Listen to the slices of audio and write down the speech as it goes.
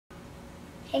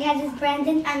Hey guys, it's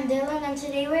Brandon. I'm Dylan, and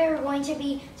today we're going to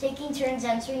be taking turns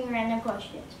answering random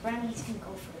questions. Brandon can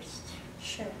go first.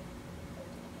 Sure.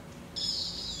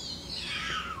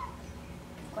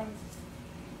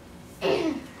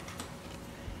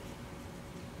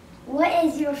 What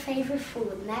is your favorite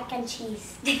food? Mac and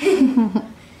cheese. I know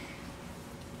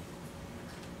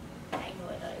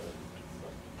what I would.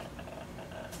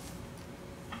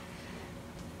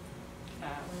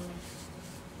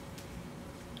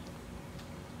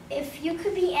 If you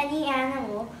could be any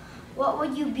animal, what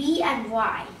would you be and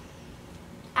why?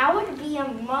 I would be a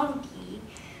monkey,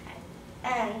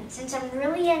 and since I'm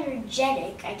really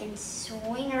energetic, I can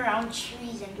swing around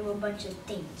trees and do a bunch of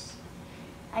things.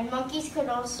 And monkeys could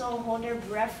also hold their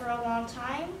breath for a long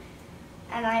time,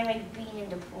 and I like being in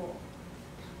the pool.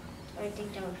 So I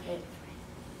think that would fit.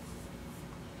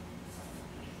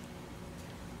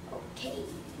 Okay.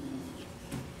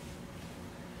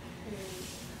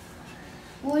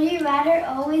 Would you rather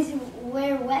always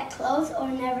wear wet clothes or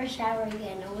never shower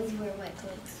again? Always wear wet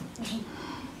clothes.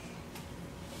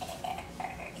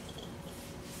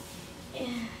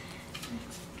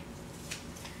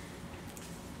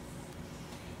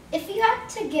 If you had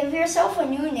to give yourself a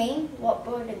new name, what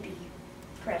would it be?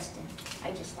 Preston. I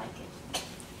just like it.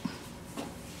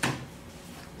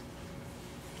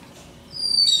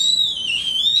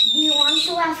 Do you want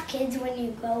to have kids when you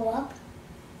grow up?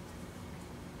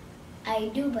 I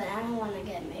do, but I don't want to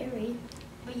get married.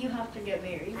 But you have to get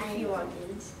married if you want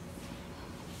kids.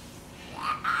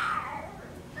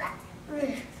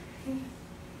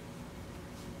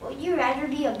 Would you rather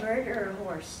be a bird or a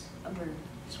horse? A bird,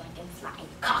 so I can fly.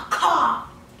 Caw-caw!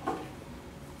 Like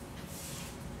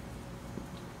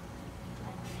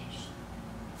a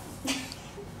fish.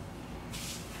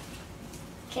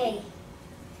 Okay.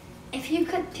 If you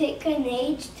could pick an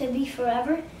age to be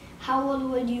forever, how old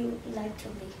would you like to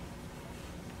be?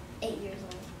 8 years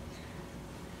old.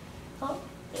 Oh.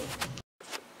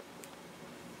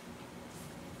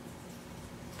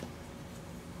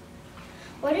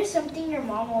 What is something your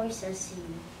mom always says to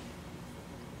you?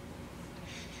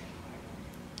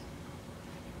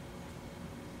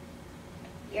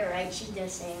 You're right, she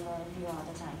does say I love you all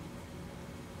the time.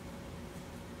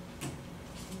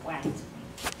 What?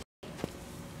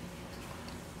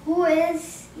 Who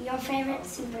is your favorite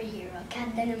superhero?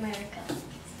 Captain America.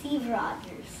 Steve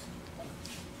Rogers.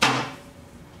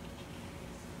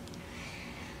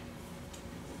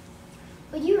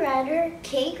 Would you rather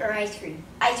cake or ice cream?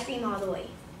 Ice cream all the way.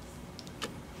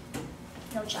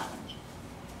 No challenge.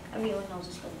 Everyone knows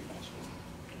it's going to be ice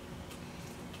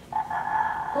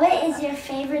cream. What is your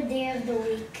favorite day of the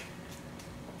week?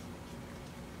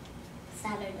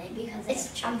 Saturday, because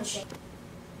it's on the same.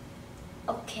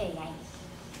 Okay,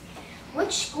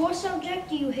 which school subject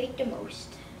do you hate the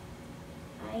most?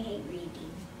 I hate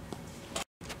reading.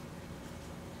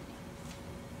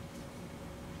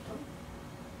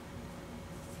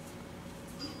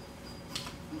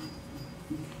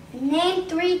 Name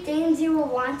 3 things you will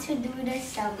want to do this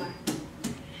summer.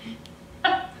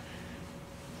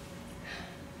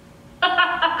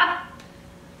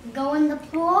 Go in the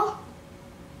pool.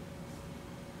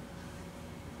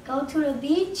 Go to the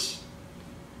beach.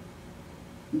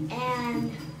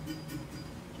 And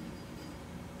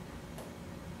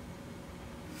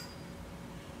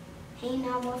hang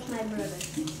out with my brother.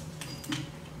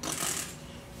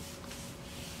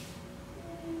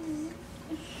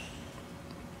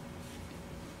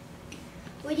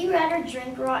 Would you rather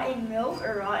drink rotten milk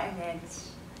or rotten eggs?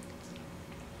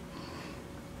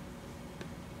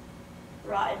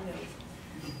 Rotten milk.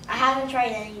 I haven't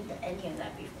tried any of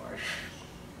that before.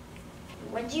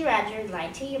 Would you rather lie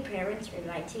to your parents or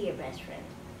lie to your best friend?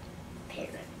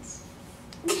 Parents.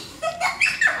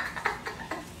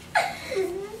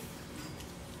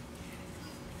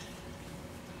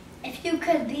 If you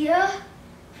could be a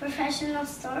professional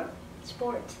sport,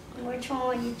 which one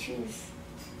would you choose?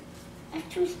 I have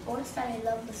 2 sports that I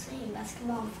love the same,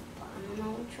 basketball and football. I don't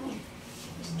know which one.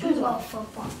 Just choose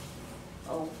football.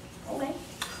 Oh, okay.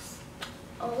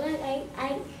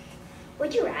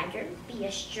 Would you rather be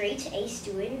a straight A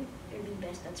student or be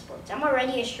best at sports? I'm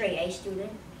already a straight A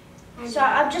student, so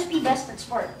I'll just be best at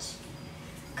sports.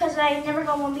 Because I've never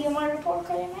got one B on my report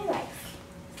card in my life.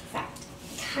 Fact.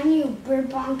 Can you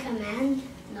burp on command?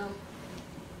 No.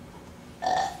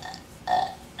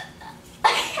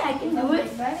 I can do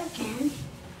it. But I can.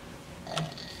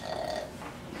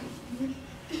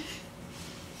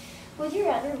 Would you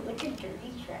rather lick a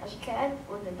dirty trash can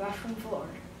or the bathroom floor?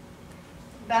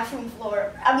 Bathroom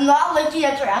floor. I'm not licking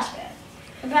a trash can.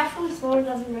 The bathroom floor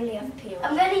doesn't really appeal.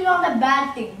 I'm getting all the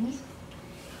bad things.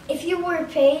 If you were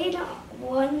paid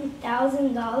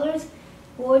 $1,000,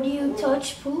 would you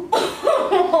touch poop?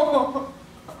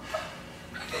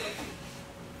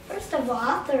 First of all,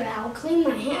 after I'll clean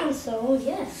my hands, so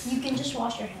yes. You can just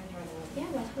wash your hands right away. Yeah,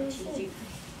 that's what I said.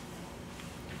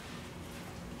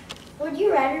 Would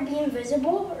you rather be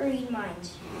invisible or read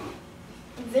minds?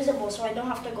 Invisible, so I don't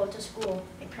have to go to school.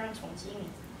 My parents won't see me.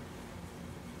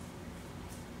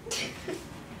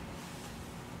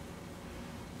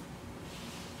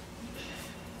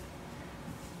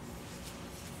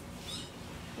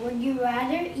 Would you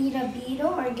rather eat a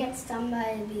beetle or get stung by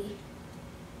a bee?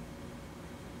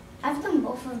 I've done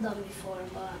both of them before,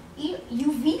 but...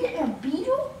 You've eaten a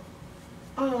beetle?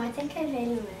 Oh no, I think I've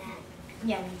eaten an ant.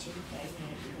 Yeah, me too. I've eaten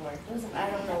it before. I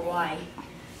don't know why.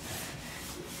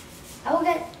 I will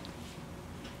get...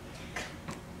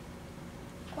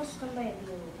 I got stung by a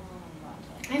beetle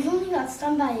I've only got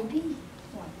stung by a bee.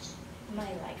 once in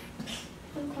my life.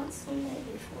 I've got stung by a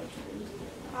bee 4 times.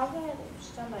 How can I get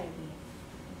stung by a bee?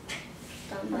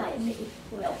 Stung by a bee.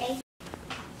 Okay.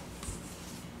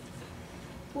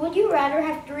 Would you rather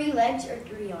have 3 legs or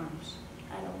 3 arms?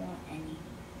 I don't want any.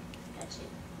 That's it.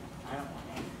 I don't want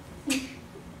any.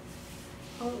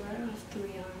 I would rather have 3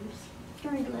 arms.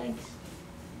 3 legs.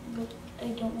 But I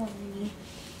don't want any.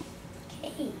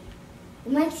 Okay.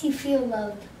 It makes you feel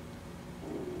loved.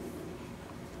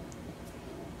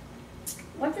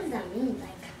 What does that mean?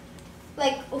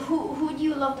 Like, who do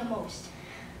you love the most?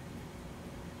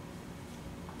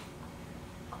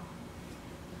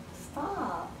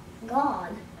 Stop.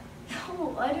 God.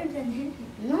 No, other than him.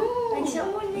 No. Like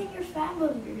someone in your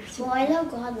family. Well, I love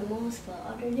God the most, but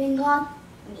other than God,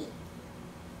 me.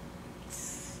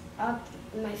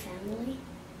 My family.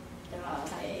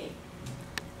 Okay.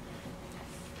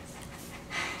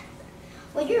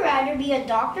 Would you rather be a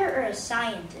doctor or a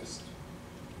scientist?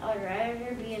 I would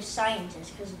rather be a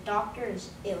scientist because a doctor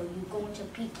is ill. You go into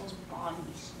people's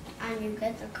bodies. And you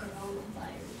get the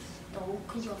coronavirus. No,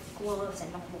 because you have gloves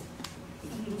and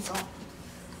all.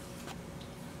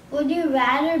 Would you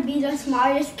rather be the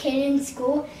smartest kid in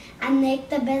school and make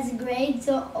the best grades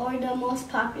or the most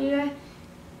popular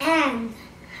and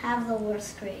have the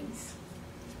worst grades?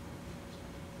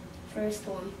 First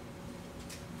one.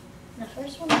 The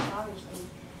first one is obviously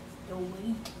the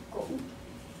way to go.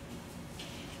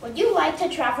 Would you like to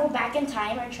travel back in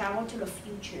time or travel to the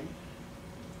future?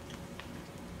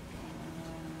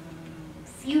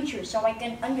 Future, so I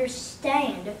can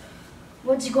understand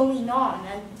what's going on.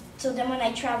 And so then when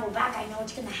I travel back, I know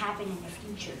what's going to happen in the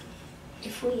future.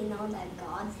 If we know that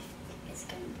God is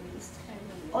going to bring us to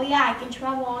heaven. Oh yeah, I can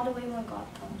travel all the way when God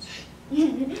comes.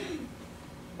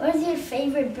 What is your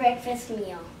favorite breakfast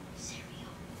meal?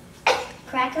 Cereal.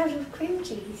 Crackers with cream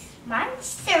cheese. Mine's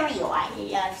cereal. I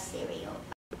love cereal.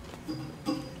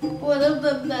 What of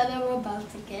them that I'm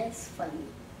about to guess? Funny.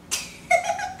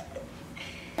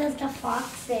 Does the fox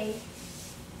say?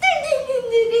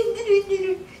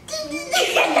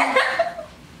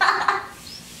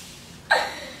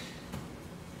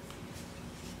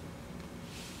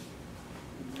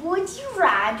 Would you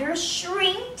rather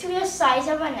shrink to the size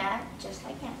of an ant, just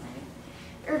like Ant-Man,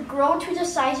 or grow to the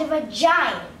size of a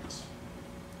giant?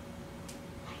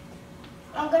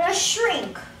 I'm gonna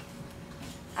shrink.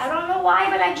 I don't know why,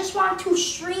 but I just want to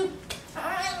shrink.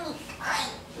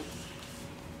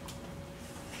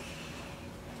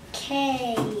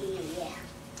 Okay.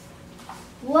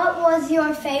 What was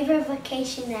your favorite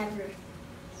vacation ever?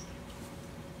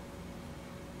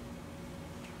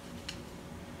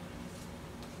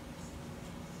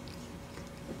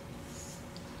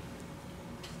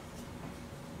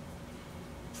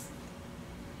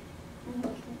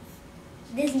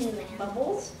 Disneyland.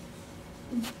 Bubbles?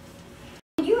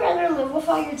 Would you rather live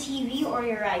without your TV or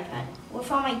your iPad?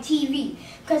 Without my TV.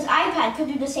 Because iPad could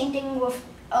do the same thing with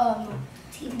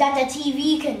that the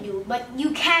TV can do, but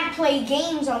you can't play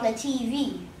games on the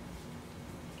TV.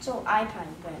 So iPad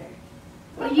is better.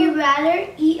 Would you rather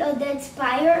eat a dead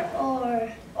spider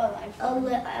or A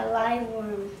live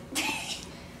worm?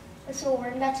 It's a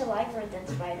worm that's alive or a dead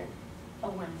spider? A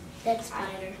worm. Dead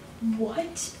spider.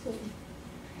 What?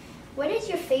 What is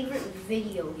your favorite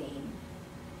video game?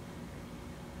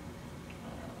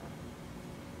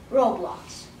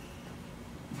 Roblox.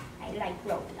 I like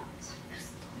Roblox.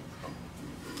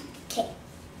 Okay.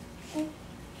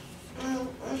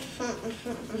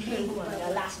 Big one, the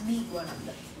last big one.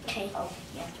 Okay. Oh,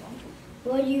 yes, one.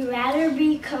 Would you rather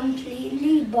be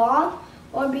completely bald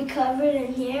or be covered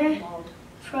in hair Bald.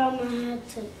 from head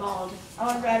to Bald.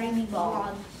 I would rather be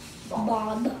bald.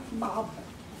 bald?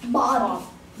 Bald.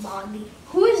 Body.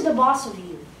 Who is the boss of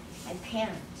you? My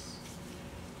parents.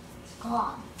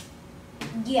 God.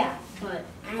 Yeah, but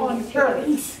On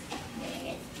purpose.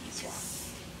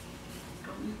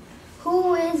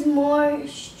 Who is more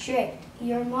strict,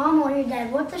 your mom or your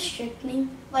dad? What does strict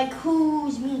mean? Like,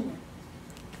 who's mean?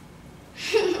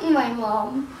 My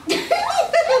mom.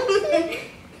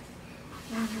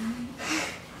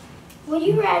 Would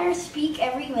you rather speak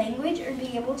every language or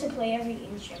be able to play every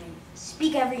instrument?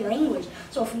 Speak every language.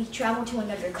 So if we travel to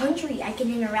another country, I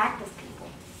can interact with people.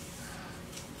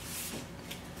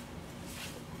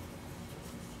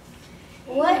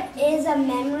 What is a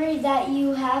memory that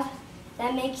you have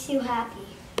that makes you happy?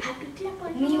 Happy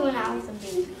clap. Me when I was a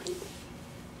baby.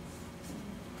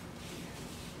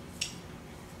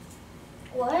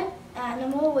 What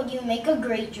animal would you make a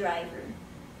great driver?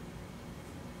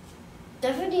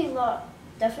 Definitely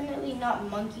not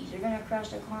monkeys. They're gonna crash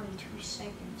the car in 2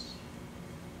 seconds.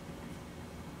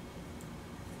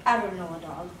 I don't know, a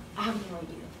dog. I have no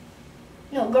idea.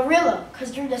 No, gorilla,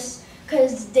 cause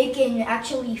they can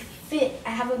actually fit. I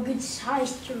have a good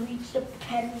size to reach the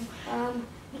pedal.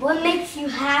 What makes you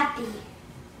happy?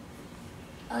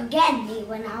 Again, me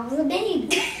when I was a baby.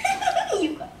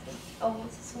 You got this.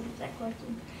 Almost as soon as that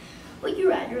question. Would you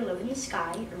rather live in the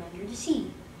sky or under the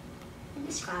sea? In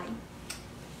the sky.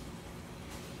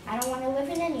 I don't want to live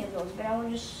in any of those, but I would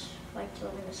just like to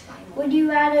live in the sky more. Would you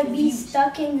rather be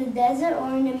stuck in the desert or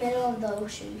in the middle of the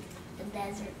ocean? The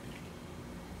desert.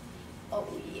 Oh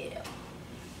yeah.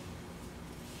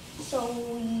 So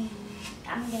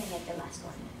I'm gonna get the last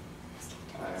one.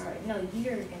 Alright, no,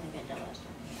 you're gonna get the last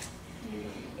one.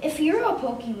 Yeah. If you're a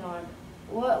Pokemon,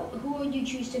 who would you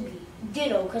choose to be?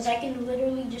 Ditto, because I can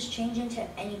literally just change into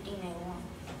anything I want.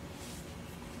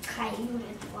 Caillou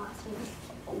is the last one.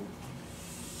 Oh.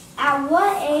 At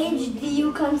what age do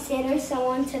you consider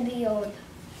someone to be old?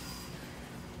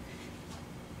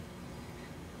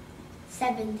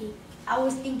 70. I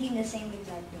was thinking the same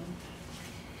exact thing.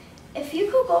 If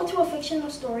you could go to a fictional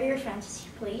story or fantasy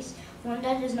place, one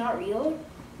that is not real,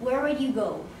 where would you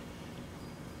go?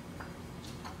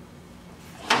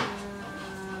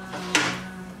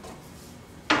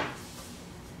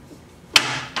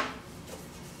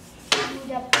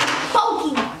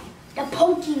 The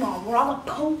Pokemon, where all the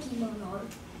Pokemon are.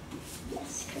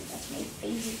 Yes, because that's my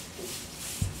favorite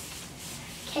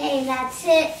thing. Okay, that's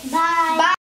it. Bye. Bye.